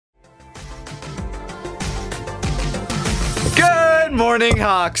morning,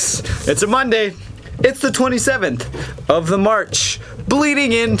 Hawks. It's a Monday. It's the 27th of the March,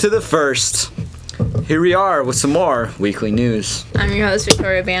 bleeding into the 1st. Here we are with some more weekly news. I'm your host,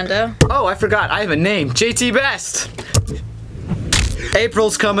 Victoria Banda. Oh, I forgot. I have a name. JT Best.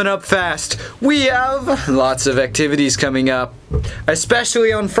 April's coming up fast. We have lots of activities coming up,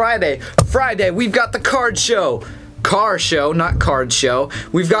 especially on Friday. Friday, we've got the card show. Car show, not card show.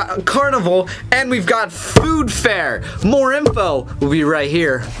 We've got a carnival, and we've got food fair. More info will be right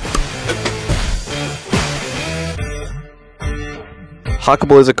here.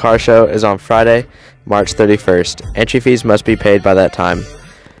 Hockapalooza Car Show is on Friday, March 31st. Entry fees must be paid by that time.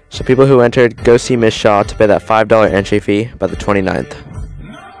 So people who entered, go see Miss Shaw to pay that $5 entry fee by the 29th.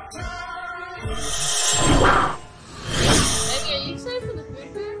 Amy, are you excited for the food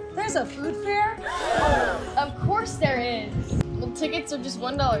fair? There's a food fair? Of course there is. Well, tickets are just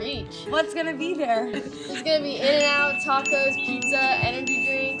 $1 each. What's gonna be there? There's gonna be In-N-Out, tacos, pizza, energy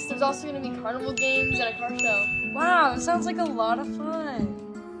drinks. There's also gonna be carnival games and a car show. Wow, it sounds like a lot of fun.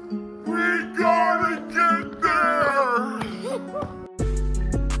 We gotta get there!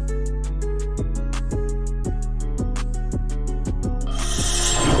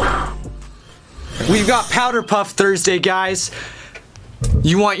 We've got Powder Puff Thursday, guys.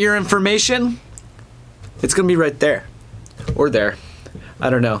 You want your information? It's gonna be right there. Or there.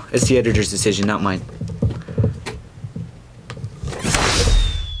 I don't know. It's the editor's decision, not mine.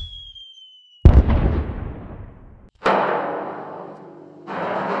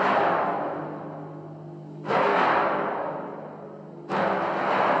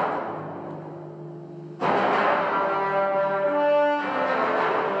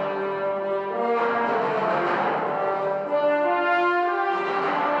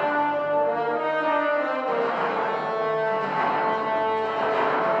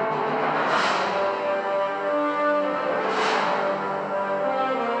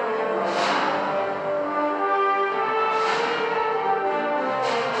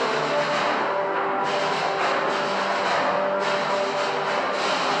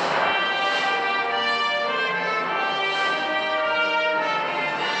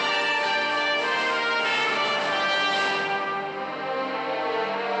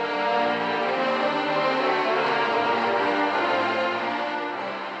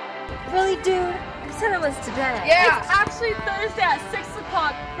 Really, dude? You said it was today. Yeah. It's actually Thursday at 6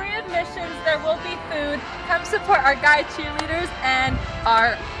 o'clock. Free admissions. There will be food. Come support our guy cheerleaders and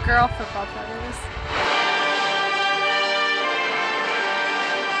our girl football players.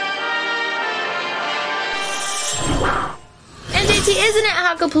 And JT, isn't it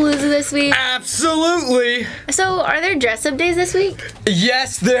Hockapalooza this week? Absolutely! So, are there dress-up days this week?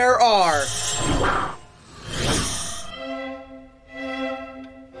 Yes, there are!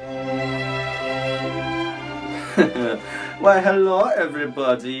 Why, hello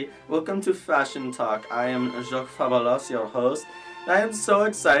everybody. Welcome to Fashion Talk. I am Jacques Fabalos, your host. I am so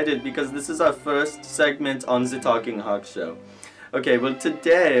excited because this is our first segment on the Talking Hawk Show. Okay, well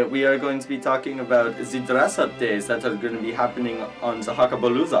today we are going to be talking about the dress-up days that are going to be happening on the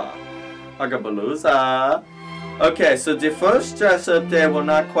Hockapalooza. Hockapalooza. Okay, so the first dress-up day, we're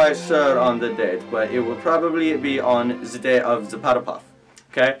not quite sure on the date, but it will probably be on the day of the Powder Puff.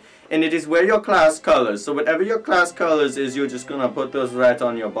 Okay? And it is wear your class colors. So whatever your class colors is, you're just gonna put those right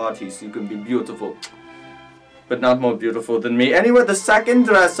on your body so you can be beautiful. But not more beautiful than me. Anyway, the second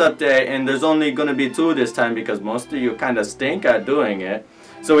dress-up day, and there's only gonna be 2 this time because most of you kind of stink at doing it.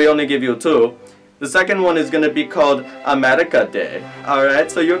 So we only give you 2. The second one is gonna be called America Day. Alright,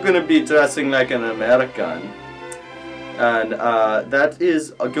 so you're gonna be dressing like an American. And that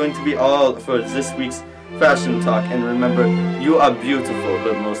is going to be all for this week's Fashion Talk. And remember, you are beautiful,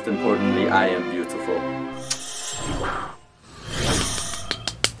 but most importantly, I am beautiful.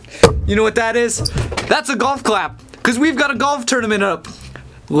 You know what that is? That's a golf clap, because we've got a golf tournament up.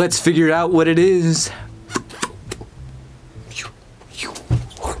 Let's figure out what it is.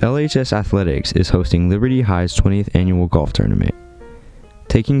 LHS Athletics is hosting Liberty High's 20th annual golf tournament,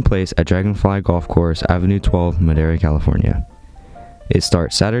 taking place at Dragonfly Golf Course, Avenue 12, Madera, California. It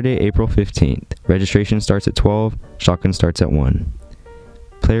starts Saturday, April 15th. Registration starts at 12, shotgun starts at 1.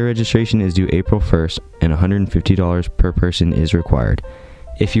 Player registration is due April 1st, and $150 per person is required.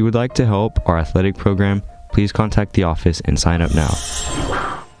 If you would like to help our athletic program, please contact the office and sign up now.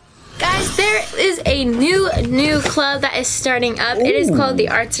 Guys, there is a new club that is starting up. Ooh. It is called the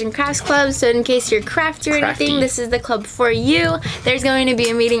Arts and Crafts Club. So in case you're crafty or anything, this is the club for you. There's going to be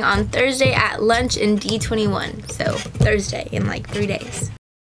a meeting on Thursday at lunch in D21. So Thursday in like 3 days.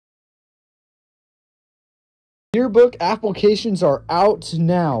 Yearbook applications are out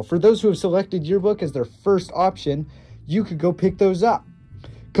now. For those who have selected yearbook as their first option, you could go pick those up.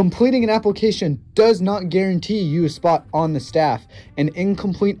 Completing an application does not guarantee you a spot on the staff, and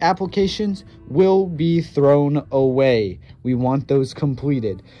incomplete applications will be thrown away. We want those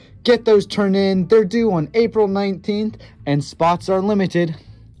completed. Get those turned in. They're due on April 19th, and spots are limited.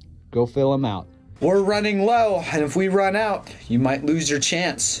 Go fill them out. We're running low, and if we run out, you might lose your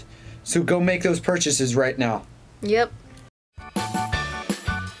chance. So go make those purchases right now. Yep.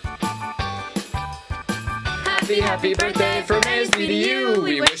 Happy birthday from ASB to you.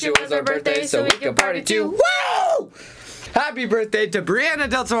 We wish it was our birthday so we could party too. Woo! Happy birthday to Brianna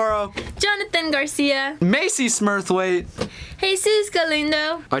Del Toro, Jonathan Garcia, Macy Smurthwaite, Jesus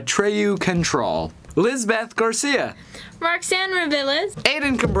Galindo, Atreyu Control, Lizbeth Garcia, Roxanne Ravillas,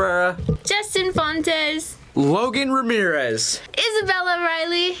 Aiden Cabrera, Justin Fontes, Logan Ramirez, Isabella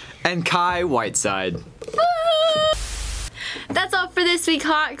Riley, and Kai Whiteside. Woo! That's all for this week,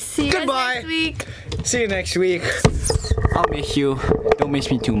 Hawks. See you Goodbye. guys next week. See you next week. I'll miss you. Don't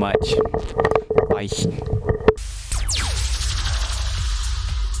miss me too much. Bye.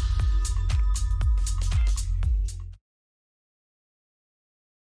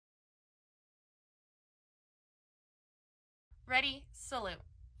 Ready, salute.